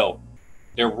 So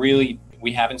they're really,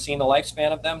 we haven't seen the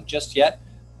lifespan of them just yet,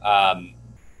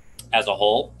 as a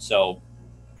whole. So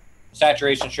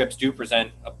saturation strips do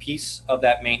present a piece of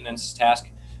that maintenance task,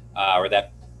 or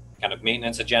that kind of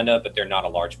maintenance agenda, but they're not a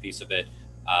large piece of it.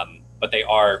 But they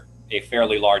are a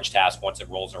fairly large task once it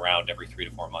rolls around every 3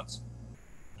 to 4 months.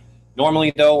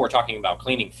 Normally, though, we're talking about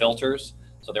cleaning filters.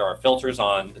 So there are filters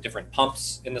on the different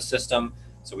pumps in the system.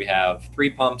 So we have 3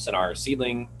 pumps in our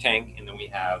seedling tank, and then we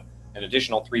have an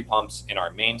additional 3 pumps in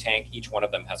our main tank. Each one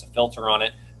of them has a filter on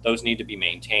it. Those need to be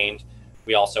maintained.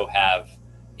 We also have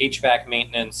HVAC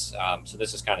maintenance. So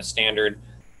this is kind of standard.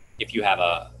 If you have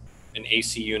an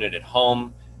AC unit at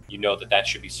home, you know that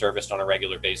should be serviced on a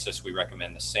regular basis. We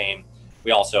recommend the same. We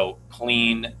also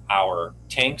clean our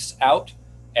tanks out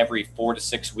every 4 to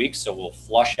 6 weeks. So we'll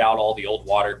flush out all the old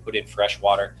water, put in fresh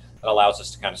water. That allows us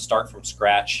to kind of start from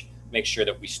scratch, make sure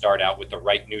that we start out with the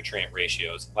right nutrient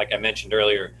ratios. Like I mentioned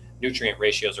earlier, nutrient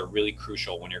ratios are really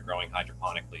crucial when you're growing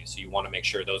hydroponically. So you want to make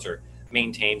sure those are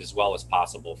maintained as well as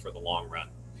possible for the long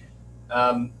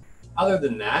run. Other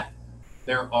than that,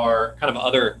 there are kind of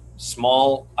other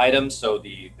small items. So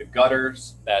the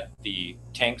gutters that the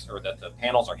tanks or that the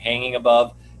panels are hanging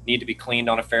above need to be cleaned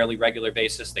on a fairly regular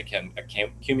basis. They can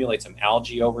accumulate some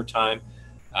algae over time.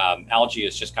 Algae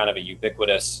is just kind of a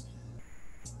ubiquitous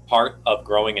part of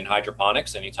growing in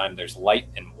hydroponics. Anytime there's light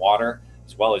and water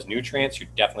as well as nutrients, you're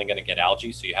definitely going to get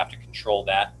algae, so you have to control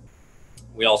that.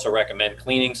 We also recommend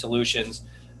cleaning solutions,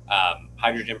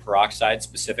 hydrogen peroxide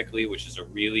specifically, which is a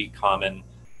really common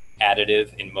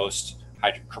additive in most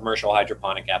commercial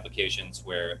hydroponic applications,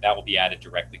 where that will be added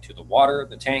directly to the water of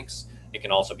the tanks. It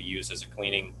can also be used as a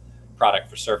cleaning product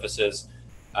for surfaces.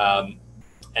 And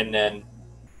then,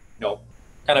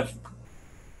 kind of,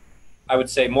 I would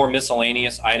say more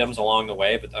miscellaneous items along the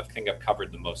way, but I think I've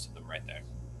covered the most of them right there.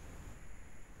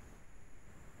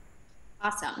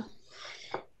 Awesome.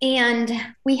 And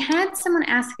we had someone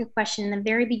ask a question in the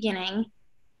very beginning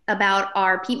about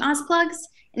our peat moss plugs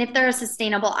and if they're a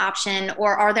sustainable option,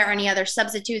 or are there any other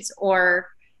substitutes or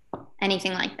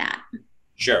anything like that?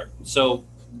 Sure. So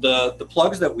the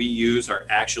plugs that we use are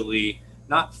actually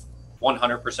not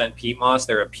 100% peat moss.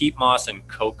 They're a peat moss and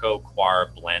cocoa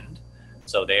coir blend.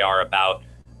 So they are about,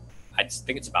 I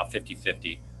think it's about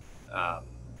 50-50.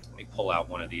 Let me pull out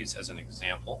one of these as an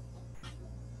example.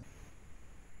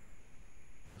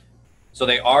 So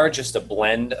they are just a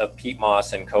blend of peat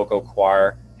moss and cocoa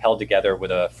coir held together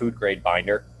with a food grade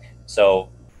binder. So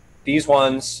these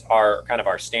ones are kind of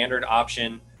our standard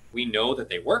option. We know that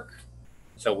they work,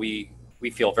 so we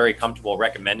feel very comfortable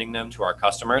recommending them to our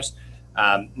customers.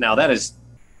 Now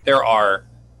there are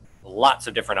lots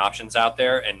of different options out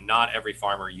there, and not every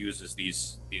farmer uses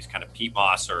these kind of peat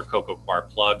moss or cocoa coir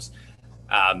plugs.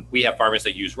 We have farmers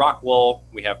that use rock wool.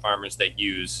 We have farmers that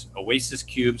use Oasis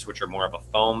cubes, which are more of a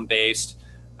foam based.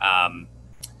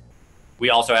 We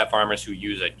also have farmers who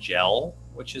use a gel,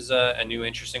 which is a new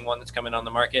interesting one that's coming on the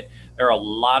market. There are a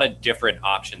lot of different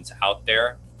options out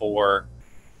there for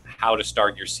how to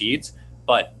start your seeds,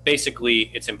 but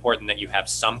basically it's important that you have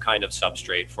some kind of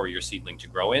substrate for your seedling to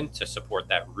grow in to support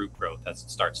that root growth as it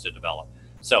starts to develop.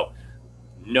 So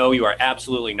no, you are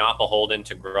absolutely not beholden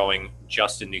to growing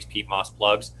just in these peat moss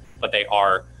plugs, but they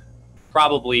are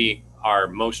probably our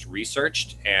most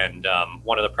researched and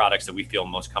one of the products that we feel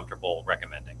most comfortable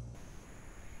recommending.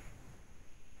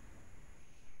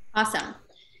 Awesome.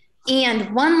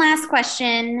 And one last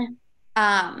question,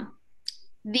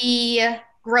 the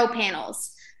grow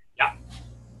panels. Yeah.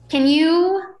 Can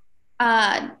you,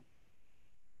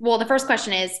 well, the first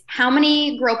question is, how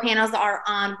many grow panels are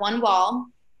on one wall?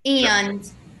 Sure.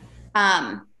 And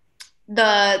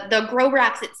the grow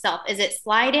racks itself, is it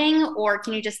sliding, or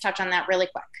can you just touch on that really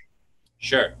quick?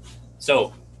 Sure.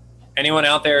 So anyone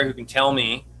out there who can tell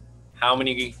me how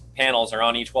many panels are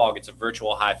on each wall gets a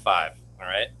virtual high five. All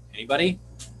right. Anybody?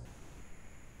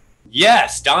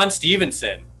 Yes, Don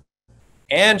Stevenson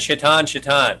and Shaitan.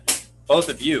 Both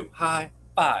of you. High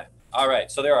five. All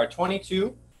right. So there are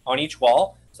 22 on each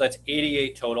wall. So that's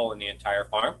 88 total in the entire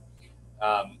farm.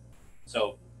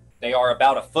 So they are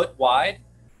about a foot wide,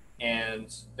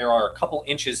 and there are a couple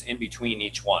inches in between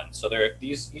each one. So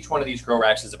each one of these grow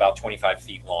racks is about 25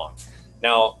 feet long.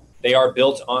 Now, they are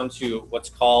built onto what's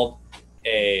called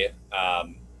a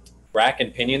rack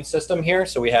and pinion system here.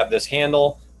 So we have this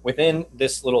handle. Within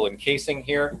this little encasing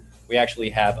here, we actually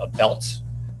have a belt.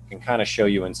 I can kind of show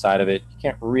you inside of it. You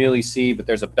can't really see, but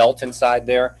there's a belt inside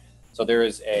there. So there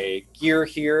is a gear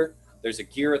here. There's a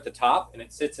gear at the top, and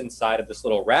it sits inside of this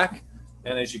little rack.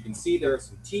 And as you can see, there are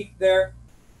some teeth there.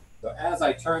 So as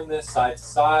I turn this side to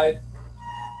side,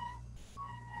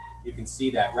 you can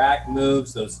see that rack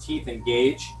moves, those teeth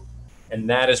engage, and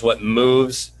that is what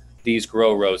moves these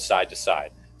grow rows side to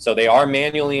side. So they are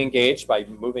manually engaged by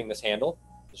moving this handle.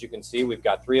 As you can see, we've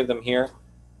got 3 of them here.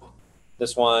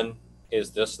 This one is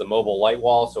just the mobile light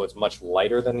wall, so it's much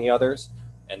lighter than the others.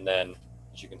 And then,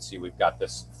 as you can see, we've got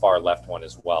this far left one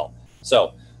as well.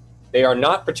 So they are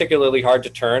not particularly hard to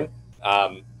turn.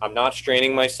 I'm not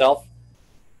straining myself.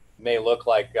 It may look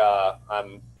like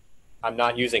I'm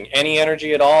not using any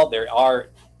energy at all.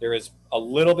 There is a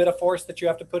little bit of force that you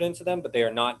have to put into them, but they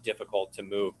are not difficult to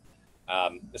move,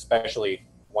 especially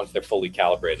once they're fully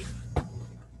calibrated.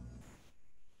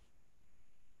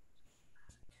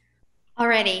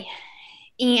 Alrighty.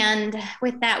 And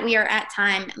with that, we are at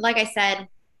time. Like I said,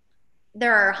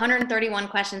 there are 131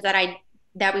 questions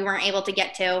that we weren't able to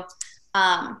get to.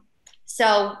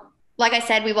 So like I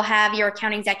said, we will have your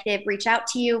account executive reach out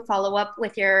to you, follow up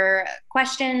with your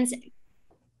questions.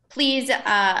 Please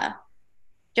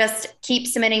just keep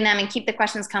submitting them and keep the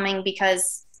questions coming,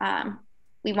 because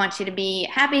we want you to be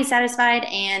happy, satisfied,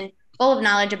 and full of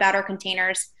knowledge about our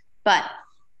containers. But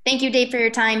thank you, Dave, for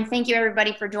your time. Thank you,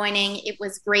 everybody, for joining. It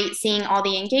was great seeing all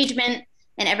the engagement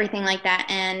and everything like that.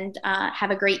 And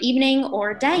have a great evening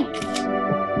or day.